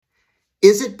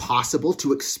Is it possible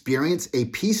to experience a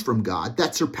peace from God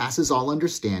that surpasses all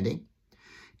understanding?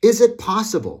 Is it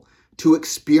possible to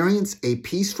experience a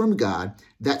peace from God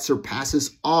that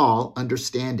surpasses all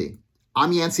understanding?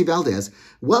 I'm Yancey Valdez.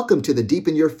 Welcome to the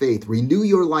Deepen Your Faith, Renew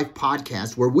Your Life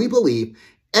podcast, where we believe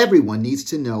everyone needs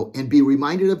to know and be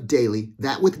reminded of daily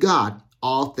that with God,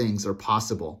 all things are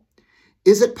possible.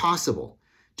 Is it possible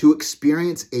to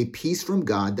experience a peace from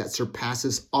God that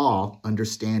surpasses all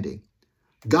understanding?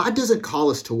 God doesn't call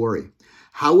us to worry.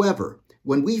 However,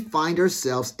 when we find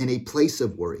ourselves in a place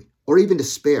of worry or even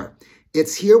despair,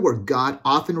 it's here where God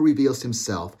often reveals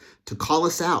himself to call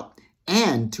us out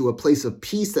and to a place of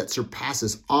peace that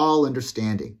surpasses all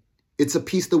understanding. It's a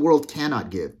peace the world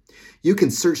cannot give. You can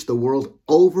search the world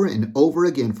over and over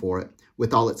again for it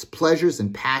with all its pleasures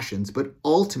and passions, but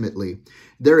ultimately,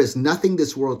 there is nothing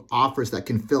this world offers that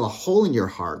can fill a hole in your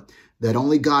heart that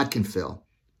only God can fill.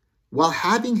 While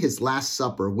having his Last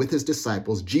Supper with his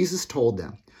disciples, Jesus told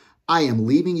them, "I am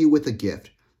leaving you with a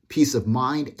gift, peace of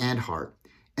mind and heart.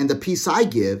 And the peace I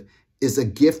give is a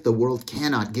gift the world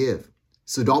cannot give.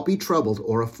 So don't be troubled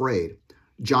or afraid."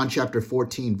 John chapter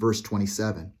 14, verse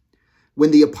 27.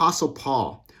 When the Apostle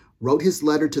Paul wrote his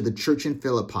letter to the church in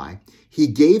Philippi, he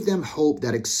gave them hope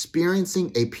that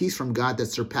experiencing a peace from God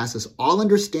that surpasses all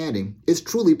understanding is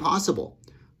truly possible.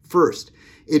 First,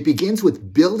 it begins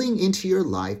with building into your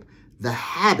life the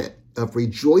habit of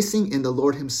rejoicing in the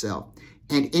Lord himself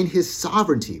and in his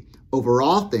sovereignty over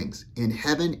all things in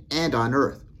heaven and on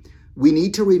earth. We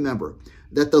need to remember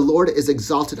that the Lord is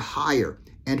exalted higher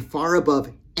and far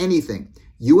above anything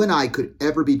you and I could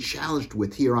ever be challenged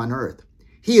with here on earth.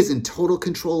 He is in total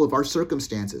control of our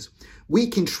circumstances. We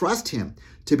can trust him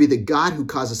to be the God who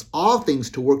causes all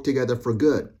things to work together for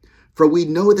good. For we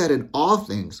know that in all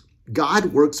things,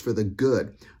 God works for the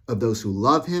good of those who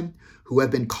love him, who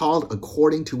have been called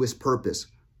according to his purpose.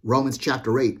 Romans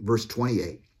chapter 8, verse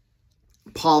 28.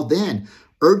 Paul then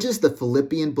urges the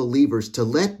Philippian believers to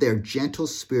let their gentle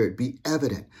spirit be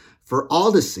evident for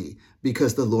all to see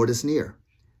because the Lord is near.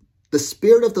 The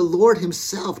Spirit of the Lord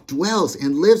himself dwells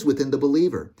and lives within the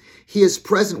believer. He is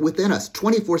present within us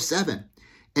 24/7.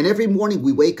 And every morning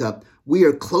we wake up, we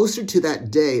are closer to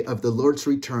that day of the Lord's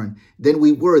return than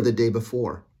we were the day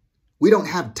before. We don't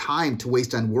have time to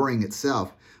waste on worrying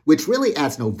itself, which really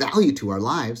adds no value to our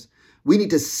lives. We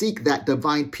need to seek that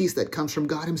divine peace that comes from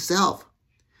God himself.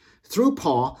 Through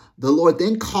Paul, the Lord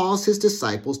then calls his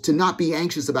disciples to not be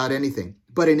anxious about anything,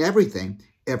 but in everything,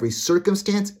 every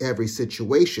circumstance, every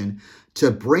situation,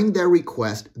 to bring their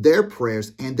request, their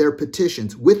prayers, and their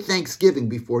petitions with thanksgiving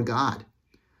before God.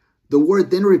 The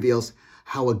word then reveals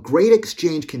how a great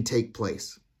exchange can take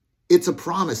place. It's a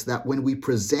promise that when we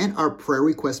present our prayer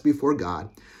requests before God,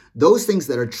 those things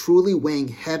that are truly weighing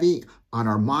heavy on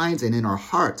our minds and in our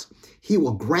hearts, he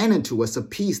will grant unto us a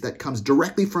peace that comes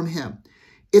directly from him.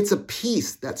 It's a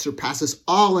peace that surpasses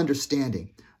all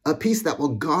understanding, a peace that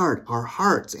will guard our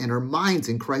hearts and our minds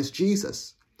in Christ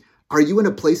Jesus. Are you in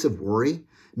a place of worry,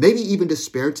 maybe even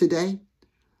despair today?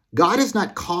 God has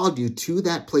not called you to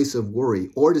that place of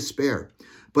worry or despair,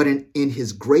 but in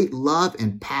his great love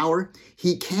and power,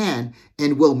 he can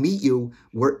and will meet you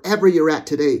wherever you're at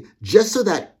today, just so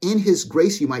that in his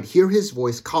grace you might hear his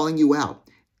voice calling you out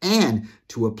and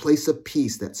to a place of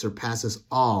peace that surpasses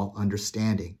all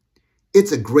understanding.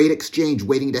 It's a great exchange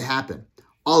waiting to happen.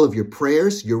 All of your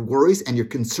prayers, your worries, and your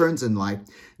concerns in life,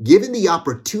 given the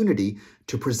opportunity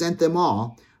to present them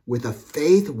all with a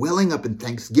faith welling up in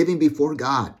thanksgiving before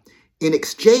God, in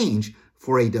exchange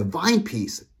for a divine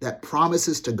peace that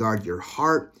promises to guard your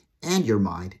heart and your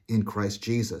mind in Christ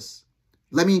Jesus.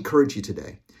 Let me encourage you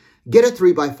today. Get a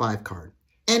 3x5 card.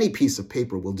 Any piece of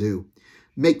paper will do.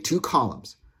 Make 2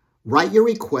 columns. Write your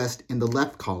request in the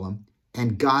left column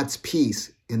and God's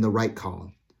peace in the right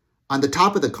column. On the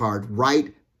top of the card,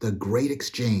 write the great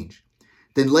exchange.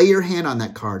 Then lay your hand on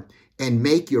that card and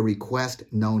make your request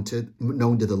known to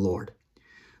the Lord.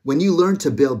 When you learn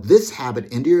to build this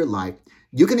habit into your life,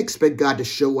 you can expect God to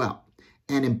show up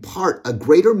and impart a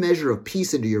greater measure of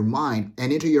peace into your mind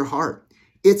and into your heart.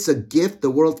 It's a gift the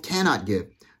world cannot give,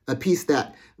 a peace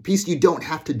you don't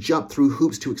have to jump through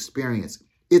hoops to experience.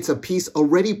 It's a peace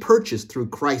already purchased through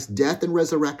Christ's death and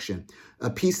resurrection, a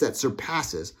peace that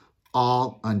surpasses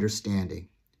all understanding.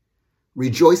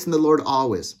 Rejoice in the Lord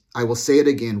always. I will say it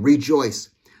again, rejoice.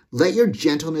 Let your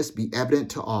gentleness be evident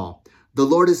to all. The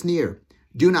Lord is near.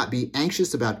 Do not be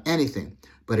anxious about anything,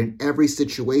 but in every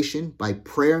situation, by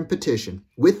prayer and petition,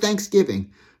 with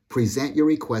thanksgiving, present your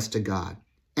request to God.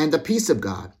 And the peace of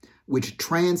God, which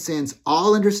transcends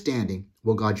all understanding,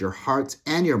 will guard your hearts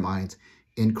and your minds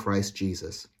in Christ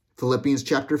Jesus. Philippians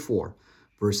chapter 4,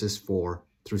 verses 4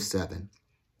 through 7.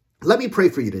 Let me pray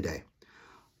for you today.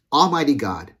 Almighty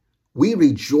God, we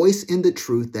rejoice in the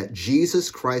truth that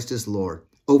Jesus Christ is Lord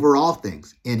over all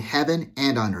things in heaven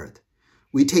and on earth.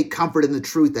 We take comfort in the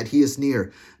truth that he is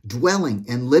near, dwelling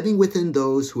and living within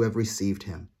those who have received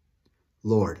him.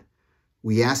 Lord,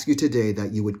 we ask you today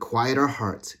that you would quiet our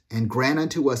hearts and grant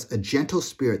unto us a gentle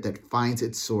spirit that finds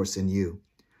its source in you.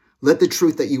 Let the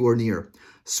truth that you are near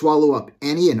swallow up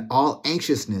any and all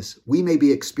anxiousness we may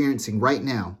be experiencing right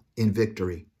now in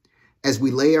victory. As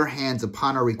we lay our hands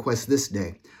upon our requests this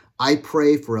day, I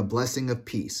pray for a blessing of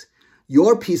peace,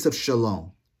 your peace of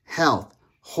shalom, health,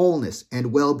 wholeness,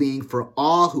 and well-being for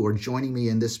all who are joining me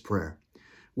in this prayer.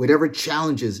 Whatever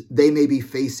challenges they may be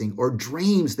facing or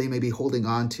dreams they may be holding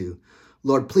on to,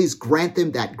 Lord, please grant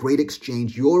them that great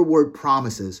exchange your word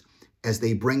promises as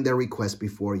they bring their request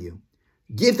before you.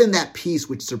 Give them that peace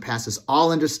which surpasses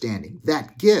all understanding,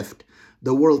 that gift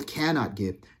the world cannot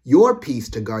give, your peace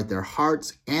to guard their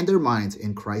hearts and their minds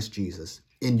in Christ Jesus.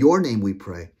 In your name we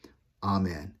pray.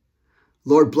 Amen.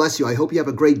 Lord bless you. I hope you have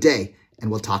a great day, and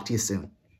we'll talk to you soon.